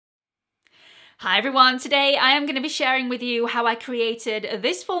Hi everyone, today I am going to be sharing with you how I created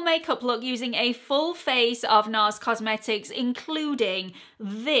this full makeup look using a full face of Nars cosmetics, including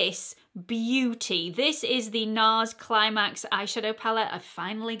this beauty. This is the Nars Climax eyeshadow palette. I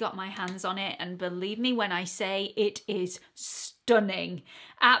finally got my hands on it, and believe me when I say it is stunning.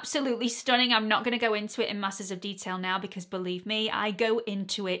 Absolutely stunning. I'm not going to go into it in masses of detail now because believe me, I go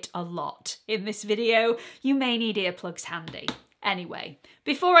into it a lot in this video. You may need earplugs handy. Anyway,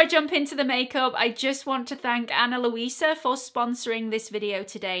 before I jump into the makeup, I just want to thank Ana Luisa for sponsoring this video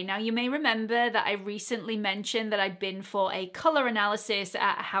today. Now, you may remember that I recently mentioned that I'd been for a colour analysis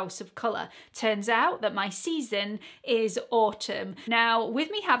at House of Colour. Turns out that my season is autumn. Now,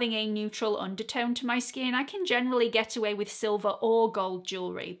 with me having a neutral undertone to my skin, I can generally get away with silver or gold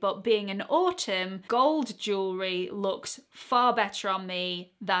jewellery, but being an autumn, gold jewellery looks far better on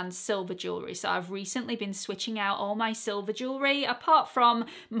me than silver jewellery. So I've recently been switching out all my silver jewellery, apart from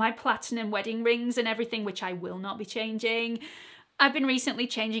my platinum wedding rings and everything, which I will not be changing. I've been recently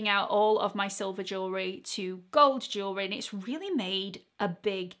changing out all of my silver jewellery to gold jewellery, and it's really made a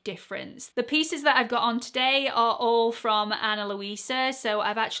big difference. The pieces that I've got on today are all from Ana Luisa, so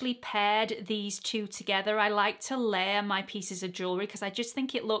I've actually paired these two together. I like to layer my pieces of jewellery because I just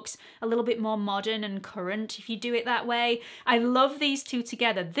think it looks a little bit more modern and current if you do it that way. I love these two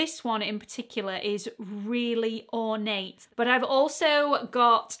together. This one in particular is really ornate, but I've also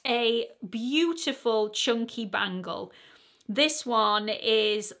got a beautiful chunky bangle. This one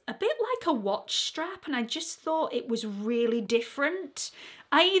is a bit like a watch strap, and I just thought it was really different.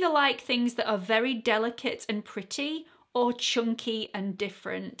 I either like things that are very delicate and pretty or chunky and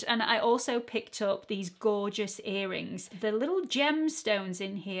different. And I also picked up these gorgeous earrings. The little gemstones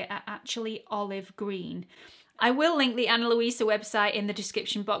in here are actually olive green. I will link the Ana Luisa website in the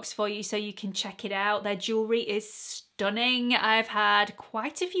description box for you so you can check it out. Their jewellery is stunning. I've had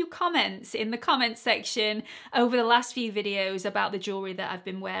quite a few comments in the comments section over the last few videos about the jewellery that I've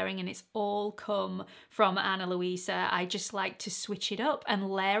been wearing, and it's all come from Ana Luisa. I just like to switch it up and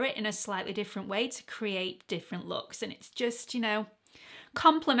layer it in a slightly different way to create different looks, and it's just, you know,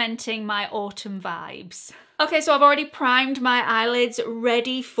 complementing my autumn vibes. Okay, so I've already primed my eyelids,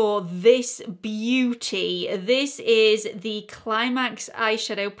 ready for this beauty. This is the Climax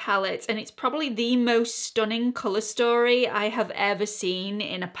eyeshadow palette, and it's probably the most stunning colour story I have ever seen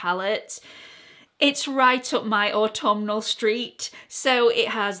in a palette. It's right up my autumnal street. So it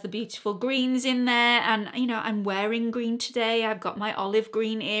has the beautiful greens in there, and you know, I'm wearing green today. I've got my olive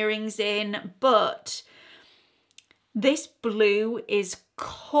green earrings in, but this blue is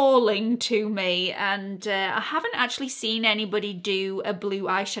calling to me, and I haven't actually seen anybody do a blue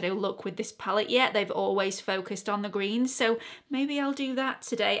eyeshadow look with this palette yet. They've always focused on the greens, so maybe I'll do that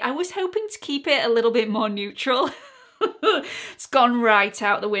today. I was hoping to keep it a little bit more neutral. It's gone right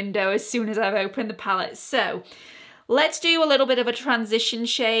out the window as soon as I've opened the palette. So let's do a little bit of a transition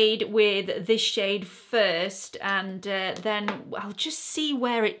shade with this shade first, and then I'll just see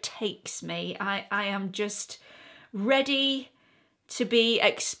where it takes me. I am just ready to be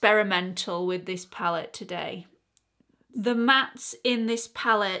experimental with this palette today. The mattes in this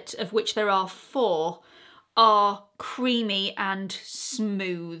palette, of which there are 4, are creamy and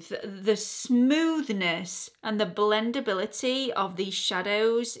smooth. The smoothness and the blendability of these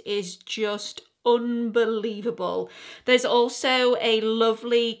shadows is just unbelievable. There's also a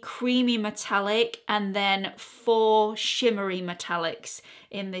lovely creamy metallic and then 4 shimmery metallics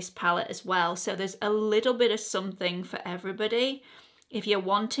in this palette as well. So there's a little bit of something for everybody. If you're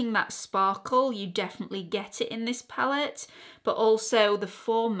wanting that sparkle, you definitely get it in this palette, but also the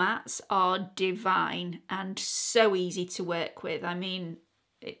 4 mattes are divine and so easy to work with. I mean,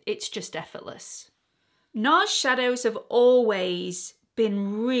 it's just effortless. Nars shadows have always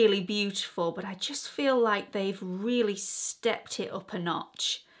been really beautiful, but I just feel like they've really stepped it up a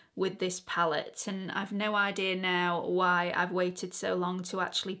notch with this palette, and I've no idea now why I've waited so long to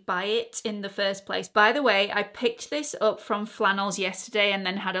actually buy it in the first place. By the way, I picked this up from Flannels yesterday and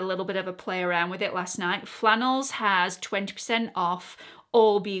then had a little bit of a play around with it last night. Flannels has 20% off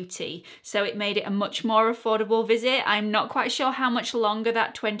all beauty, so it made it a much more affordable visit. I'm not quite sure how much longer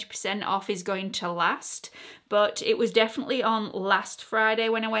that 20% off is going to last, but it was definitely on last Friday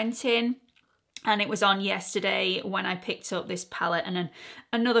when I went in, and it was on yesterday when I picked up this palette and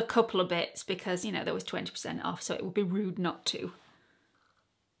another couple of bits because, you know, there was 20% off, so it would be rude not to.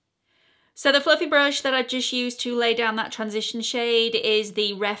 So the fluffy brush that I just used to lay down that transition shade is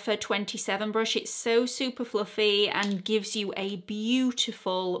the Refa 27 brush. It's so super fluffy and gives you a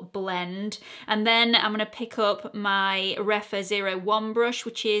beautiful blend. And then I'm going to pick up my Refa 01 brush,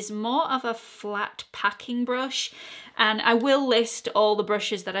 which is more of a flat packing brush. And I will list all the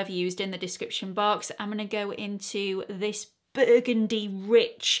brushes that I've used in the description box. I'm going to go into this burgundy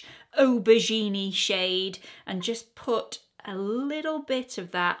rich aubergine shade and just put a little bit of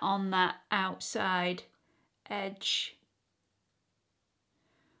that on that outside edge.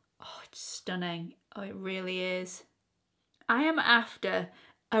 Oh, it's stunning. Oh, it really is. I am after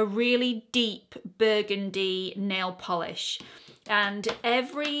a really deep burgundy nail polish, and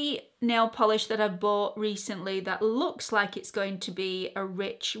every nail polish that I've bought recently that looks like it's going to be a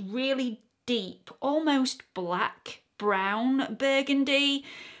rich, really deep, almost black brown burgundy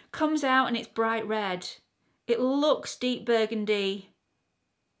comes out and it's bright red. It looks deep burgundy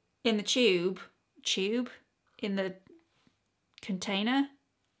in the tube, in the container.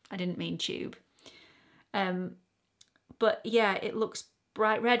 I didn't mean tube. But yeah, it looks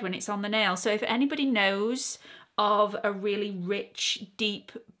bright red when it's on the nail. So if anybody knows of a really rich,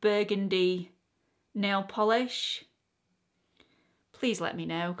 deep burgundy nail polish, please let me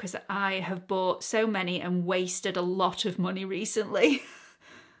know, because I have bought so many and wasted a lot of money recently.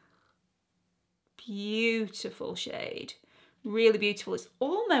 Beautiful shade, really beautiful. It's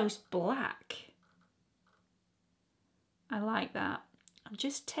almost black. I like that. I'm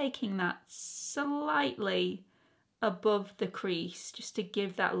just taking that slightly above the crease just to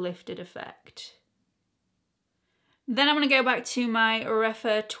give that lifted effect. Then I'm going to go back to my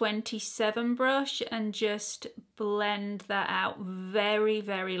Refa 27 brush and just blend that out very,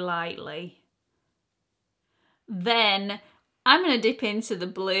 very lightly. Then I'm going to dip into the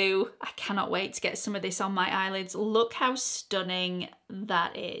blue. I cannot wait to get some of this on my eyelids. Look how stunning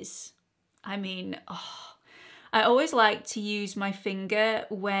that is. I mean, oh, I always like to use my finger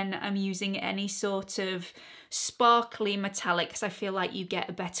when I'm using any sort of sparkly metallic because I feel like you get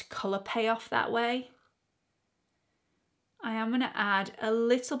a better colour payoff that way. I am going to add a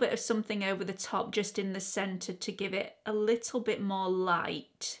little bit of something over the top just in the centre to give it a little bit more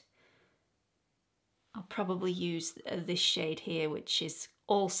light. I'll probably use this shade here, which is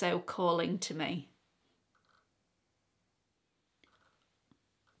also calling to me.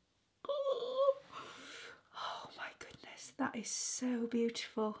 Oh my goodness, that is so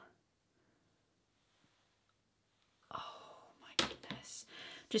beautiful. Oh my goodness.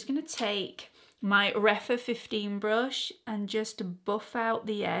 I'm just going to take my Refa 15 brush and just buff out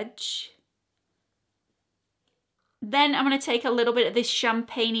the edge. Then I'm going to take a little bit of this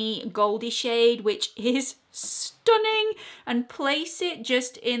champagne-y goldy shade, which is stunning, and place it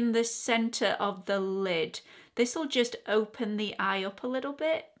just in the centre of the lid. This will just open the eye up a little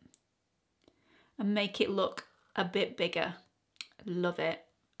bit and make it look a bit bigger. Love it.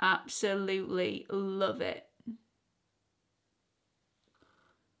 Absolutely love it.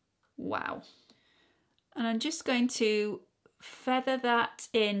 Wow. And I'm just going to feather that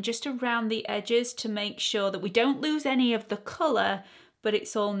in just around the edges to make sure that we don't lose any of the colour, but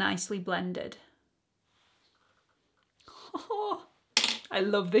it's all nicely blended. Oh, I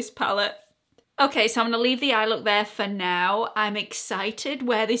love this palette. Okay, so I'm going to leave the eye look there for now. I'm excited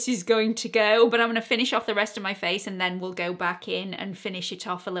where this is going to go, but I'm going to finish off the rest of my face and then we'll go back in and finish it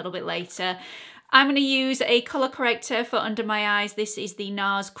off a little bit later. I'm going to use a colour corrector for under my eyes. This is the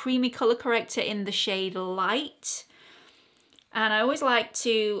Nars Creamy Colour Corrector in the shade Light. And I always like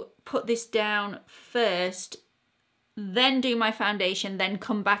to put this down first, then do my foundation, then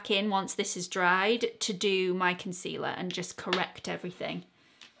come back in once this is dried to do my concealer and just correct everything.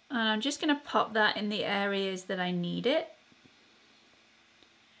 And I'm just going to pop that in the areas that I need it.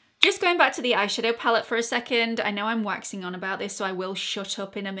 Just going back to the eyeshadow palette for a second. I know I'm waxing on about this, so I will shut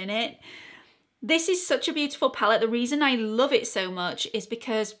up in a minute. This is such a beautiful palette. The reason I love it so much is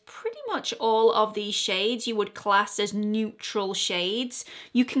because pretty much all of these shades you would class as neutral shades.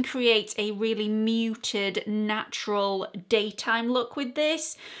 You can create a really muted, natural daytime look with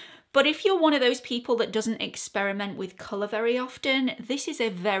this. But if you're one of those people that doesn't experiment with colour very often, this is a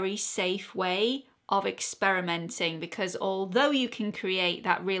very safe way of experimenting, because although you can create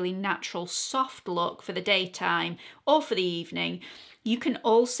that really natural soft look for the daytime or for the evening, you can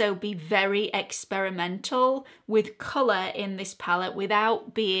also be very experimental with colour in this palette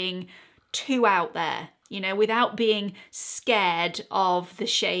without being too out there, you know, without being scared of the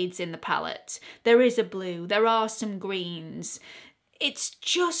shades in the palette. There is a blue, there are some greens. It's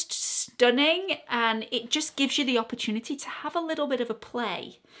just stunning, and it just gives you the opportunity to have a little bit of a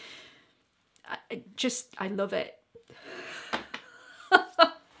play. I love it.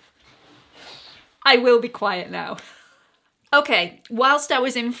 I will be quiet now. Okay, whilst I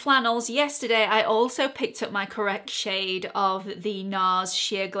was in flannels yesterday, I also picked up my correct shade of the Nars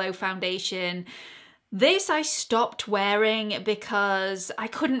Sheer Glow foundation. This I stopped wearing because I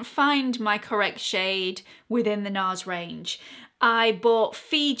couldn't find my correct shade within the Nars range. I bought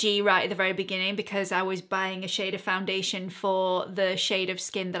Fiji right at the very beginning because I was buying a shade of foundation for the shade of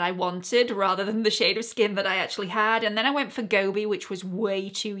skin that I wanted rather than the shade of skin that I actually had. And then I went for Gobi, which was way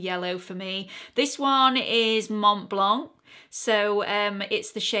too yellow for me. This one is Mont Blanc. So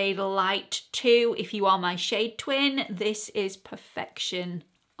it's the shade Light 2. If you are my shade twin, this is perfection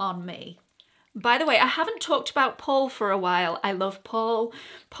on me. By the way, I haven't talked about Paul for a while. I love Paul.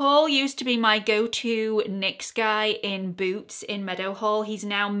 Paul used to be my go-to NYX guy in boots in Meadowhall. He's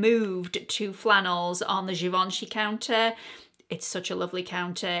now moved to flannels on the Givenchy counter. It's such a lovely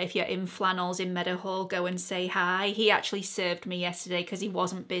counter. If you're in flannels in Meadowhall, go and say hi. He actually served me yesterday because he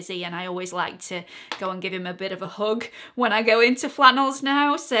wasn't busy, and I always like to go and give him a bit of a hug when I go into flannels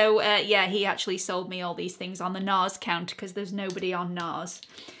now. So yeah, he actually sold me all these things on the Nars counter because there's nobody on Nars.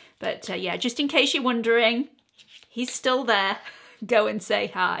 But yeah, just in case you're wondering, he's still there. Go and say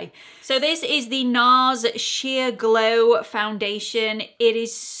hi. So this is the Nars Sheer Glow foundation. It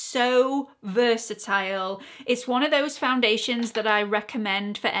is so versatile. It's one of those foundations that I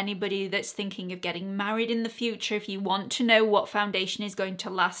recommend for anybody that's thinking of getting married in the future. If you want to know what foundation is going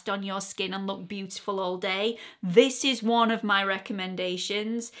to last on your skin and look beautiful all day, this is one of my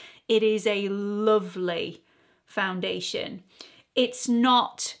recommendations. It is a lovely foundation. It's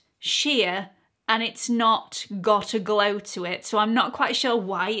not sheer and it's not got a glow to it, so I'm not quite sure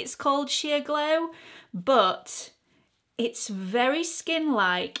why it's called Sheer Glow, but it's very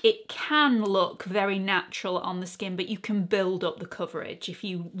skin-like. It can look very natural on the skin, but you can build up the coverage. If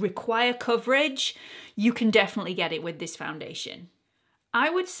you require coverage, you can definitely get it with this foundation. I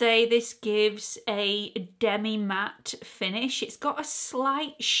would say this gives a demi-matte finish. It's got a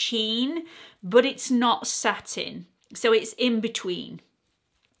slight sheen, but it's not satin, so it's in between.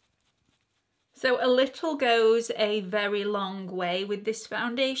 So a little goes a very long way with this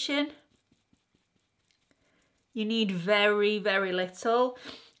foundation. You need very, very little.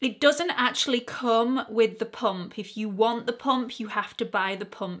 It doesn't actually come with the pump. If you want the pump, you have to buy the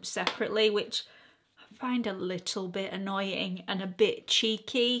pump separately, which I find a little bit annoying and a bit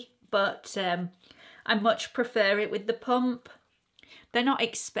cheeky, but I much prefer it with the pump. They're not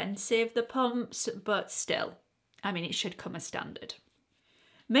expensive, the pumps, but still, I mean, it should come as standard.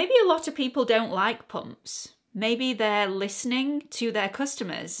 Maybe a lot of people don't like pumps. Maybe they're listening to their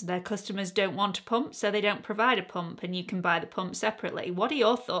customers. Their customers don't want a pump, so they don't provide a pump, and you can buy the pump separately. What are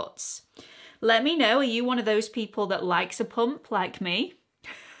your thoughts? Let me know. Are you one of those people that likes a pump like me?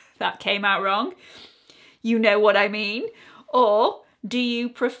 That came out wrong. You know what I mean. Or do you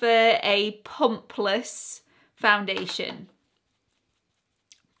prefer a pumpless foundation?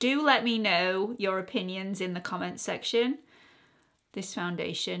 Do let me know your opinions in the comments section. This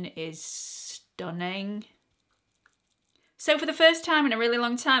foundation is stunning. So for the first time in a really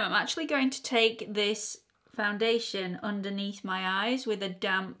long time, I'm actually going to take this foundation underneath my eyes with a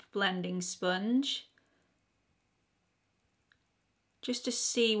damp blending sponge, just to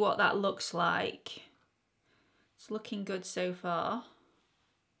see what that looks like. It's looking good so far.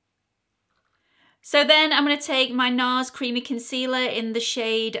 So then I'm going to take my Nars Creamy Concealer in the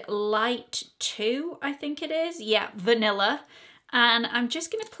shade Light 2, I think it is. Yeah, Vanilla. And I'm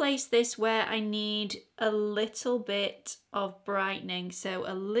just going to place this where I need a little bit of brightening. So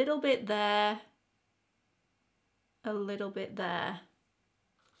a little bit there, a little bit there.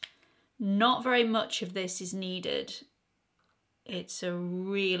 Not very much of this is needed. It's a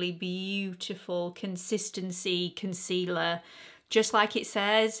really beautiful consistency concealer. Just like it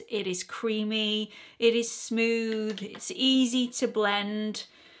says, it is creamy, it is smooth, it's easy to blend.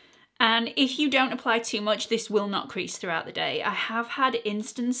 And if you don't apply too much, this will not crease throughout the day. I have had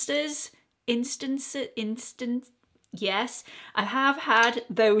yes, I have had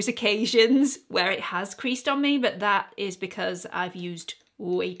those occasions where it has creased on me, but that is because I've used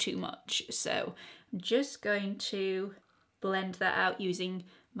way too much. So I'm just going to blend that out using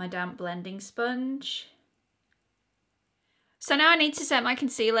my damp blending sponge. So now I need to set my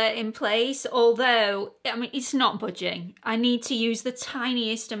concealer in place, although, I mean, it's not budging. I need to use the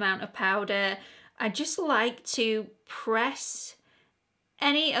tiniest amount of powder. I just like to press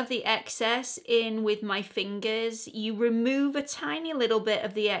any of the excess in with my fingers. You remove a tiny little bit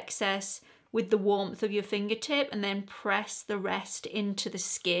of the excess with the warmth of your fingertip and then press the rest into the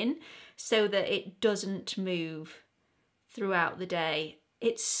skin so that it doesn't move throughout the day.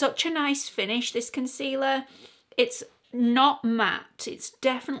 It's such a nice finish, this concealer. It's not matte. It's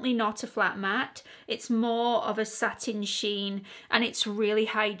definitely not a flat matte. It's more of a satin sheen, and it's really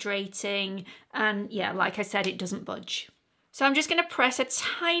hydrating. And yeah, like I said, it doesn't budge. So I'm just going to press a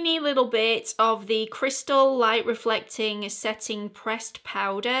tiny little bit of the Crystal Light Reflecting Setting Pressed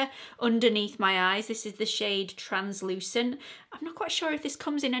Powder underneath my eyes. This is the shade Translucent. I'm not quite sure if this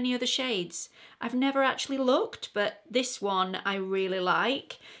comes in any other shades. I've never actually looked, but this one I really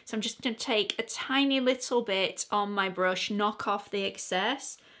like. So I'm just going to take a tiny little bit on my brush, knock off the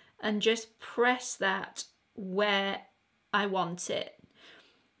excess, and just press that where I want it.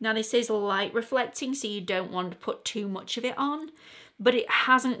 Now this is light reflecting, so you don't want to put too much of it on, but it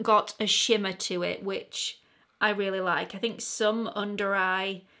hasn't got a shimmer to it, which I really like. I think some under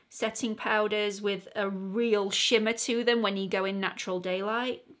eye setting powders with a real shimmer to them when you go in natural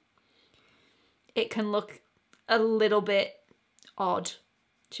daylight, it can look a little bit odd,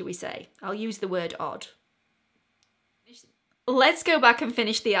 shall we say. I'll use the word odd. Let's go back and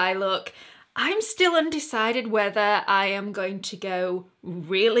finish the eye look. I'm still undecided whether I am going to go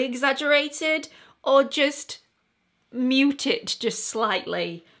really exaggerated or just mute it just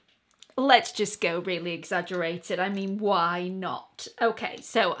slightly. Let's just go really exaggerated. I mean, why not? Okay,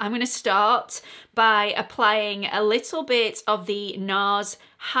 so I'm going to start by applying a little bit of the Nars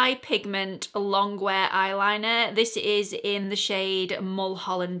High Pigment Long Wear Eyeliner. This is in the shade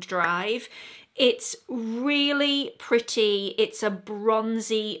Mulholland Drive. It's really pretty. It's a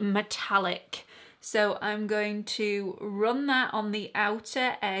bronzy metallic. So I'm going to run that on the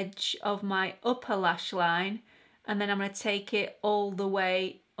outer edge of my upper lash line, and then I'm going to take it all the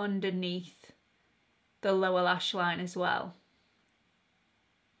way underneath the lower lash line as well.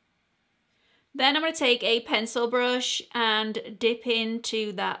 Then I'm going to take a pencil brush and dip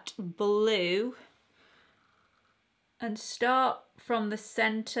into that blue and start from the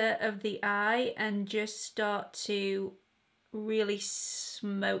center of the eye and just start to really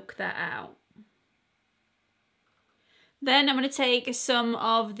smoke that out. Then I'm going to take some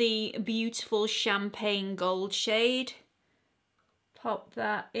of the beautiful champagne gold shade, pop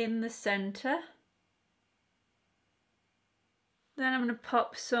that in the center. Then I'm going to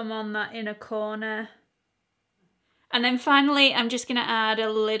pop some on that inner corner. And then finally, I'm just going to add a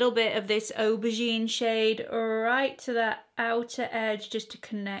little bit of this aubergine shade right to that outer edge, just to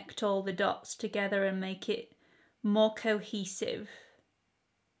connect all the dots together and make it more cohesive.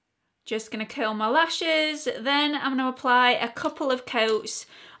 Just going to curl my lashes. Then I'm going to apply a couple of coats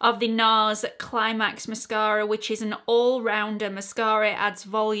of the Nars Climax Mascara, which is an all-rounder mascara. It adds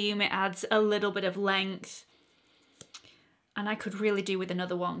volume, it adds a little bit of length. And I could really do with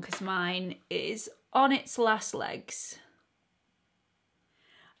another one because mine is on its last legs.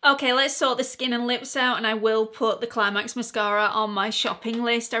 Okay, let's sort the skin and lips out, and I will put the Climax mascara on my shopping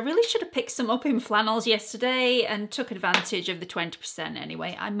list. I really should have picked some up in flannels yesterday and took advantage of the 20%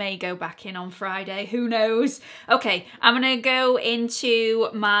 anyway. I may go back in on Friday, who knows? Okay, I'm gonna go into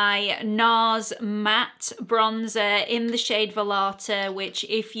my Nars matte bronzer in the shade Volata, which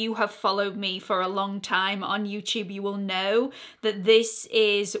if you have followed me for a long time on YouTube, you will know that this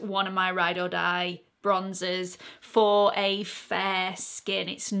is one of my ride or die bronzers for a fair skin.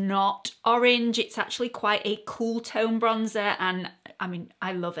 It's not orange, it's actually quite a cool tone bronzer, and I mean,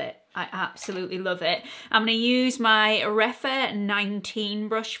 I love it. I absolutely love it. I'm going to use my Refa 19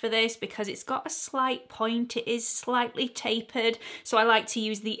 brush for this because it's got a slight point. It is slightly tapered, so I like to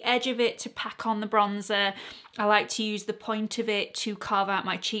use the edge of it to pack on the bronzer. I like to use the point of it to carve out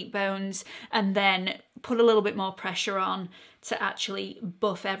my cheekbones and then put a little bit more pressure on to actually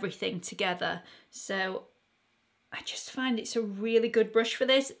buff everything together. So I just find it's a really good brush for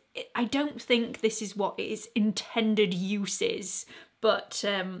this. I don't think this is what its intended use is, but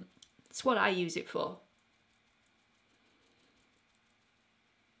it's what I use it for.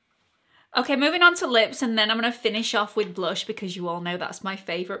 Okay, moving on to lips, and then I'm going to finish off with blush because you all know that's my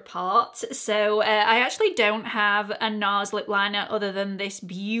favourite part. So I actually don't have a NARS lip liner other than this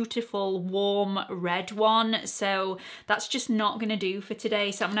beautiful warm red one, so that's just not going to do for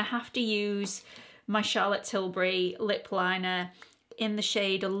today. So I'm going to have to use my Charlotte Tilbury lip liner in the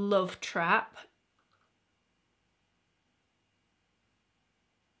shade Love Trap.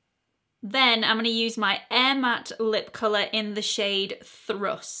 Then I'm going to use my Air Matte lip colour in the shade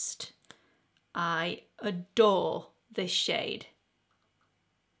Thrust. I adore this shade.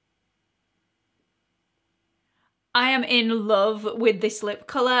 I am in love with this lip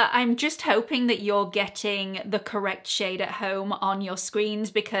colour. I'm just hoping that you're getting the correct shade at home on your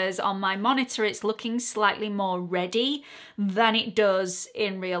screens, because on my monitor it's looking slightly more reddy than it does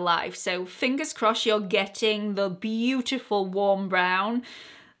in real life. So fingers crossed you're getting the beautiful warm brown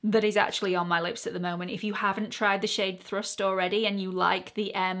that is actually on my lips at the moment. If you haven't tried the shade Thrust already and you like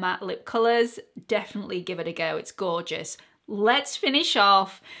the Air Matte lip colours, definitely give it a go. It's gorgeous. Let's finish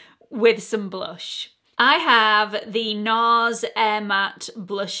off with some blush. I have the Nars Air Matte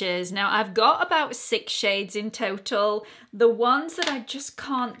blushes. Now I've got about 6 shades in total. The ones that I just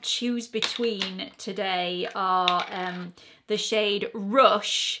can't choose between today are the shade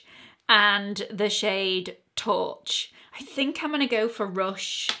Rush and the shade Torch. I think I'm gonna go for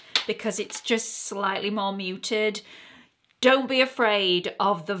Rush because it's just slightly more muted. Don't be afraid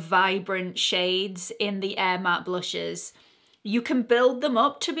of the vibrant shades in the Air Matte blushes. You can build them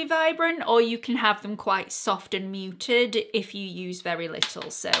up to be vibrant, or you can have them quite soft and muted if you use very little.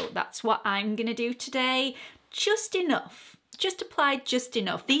 So that's what I'm gonna do today. Just enough. Just apply just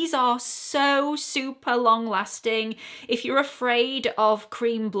enough. These are so super long lasting. If you're afraid of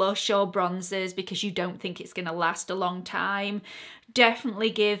cream blush or bronzers because you don't think it's gonna last a long time,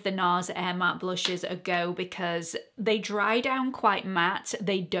 definitely give the Nars Air Matte blushes a go because they dry down quite matte,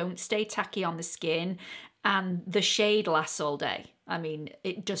 they don't stay tacky on the skin, and the shade lasts all day. I mean,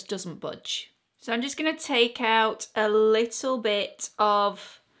 it just doesn't budge. So I'm just gonna take out a little bit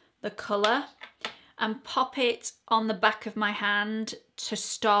of the colour and pop it on the back of my hand to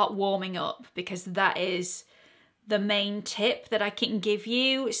start warming up, because that is the main tip that I can give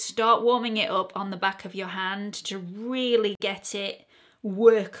you. Start warming it up on the back of your hand to really get it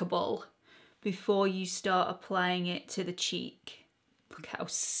workable before you start applying it to the cheek. Look how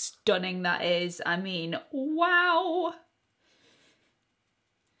stunning that is. I mean, wow.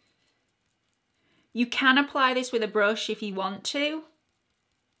 You can apply this with a brush if you want to.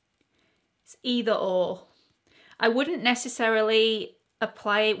 It's either or. I wouldn't necessarily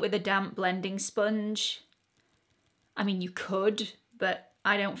apply it with a damp blending sponge. I mean, you could, but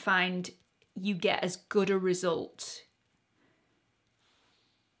I don't find you get as good a result.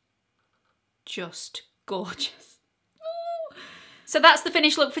 Just gorgeous. So that's the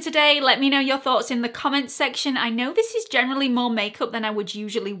finished look for today. Let me know your thoughts in the comments section. I know this is generally more makeup than I would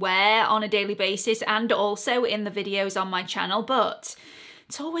usually wear on a daily basis and also in the videos on my channel, but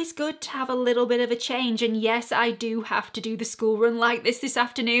it's always good to have a little bit of a change. And yes, I do have to do the school run like this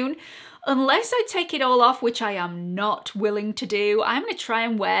afternoon. Unless I take it all off, which I am not willing to do, I'm going to try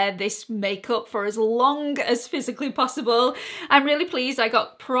and wear this makeup for as long as physically possible. I'm really pleased I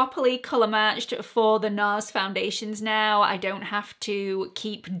got properly colour matched for the Nars foundations now. I don't have to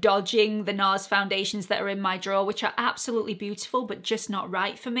keep dodging the Nars foundations that are in my drawer, which are absolutely beautiful, but just not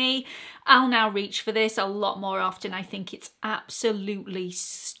right for me. I'll now reach for this a lot more often. I think it's absolutely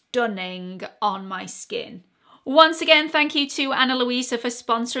stunning on my skin. Once again, thank you to Ana Luisa for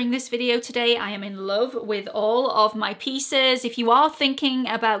sponsoring this video today. I am in love with all of my pieces. If you are thinking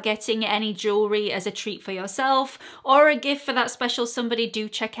about getting any jewellery as a treat for yourself or a gift for that special somebody, do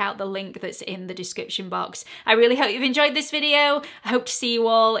check out the link that's in the description box. I really hope you've enjoyed this video. I hope to see you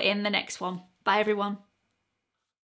all in the next one. Bye everyone.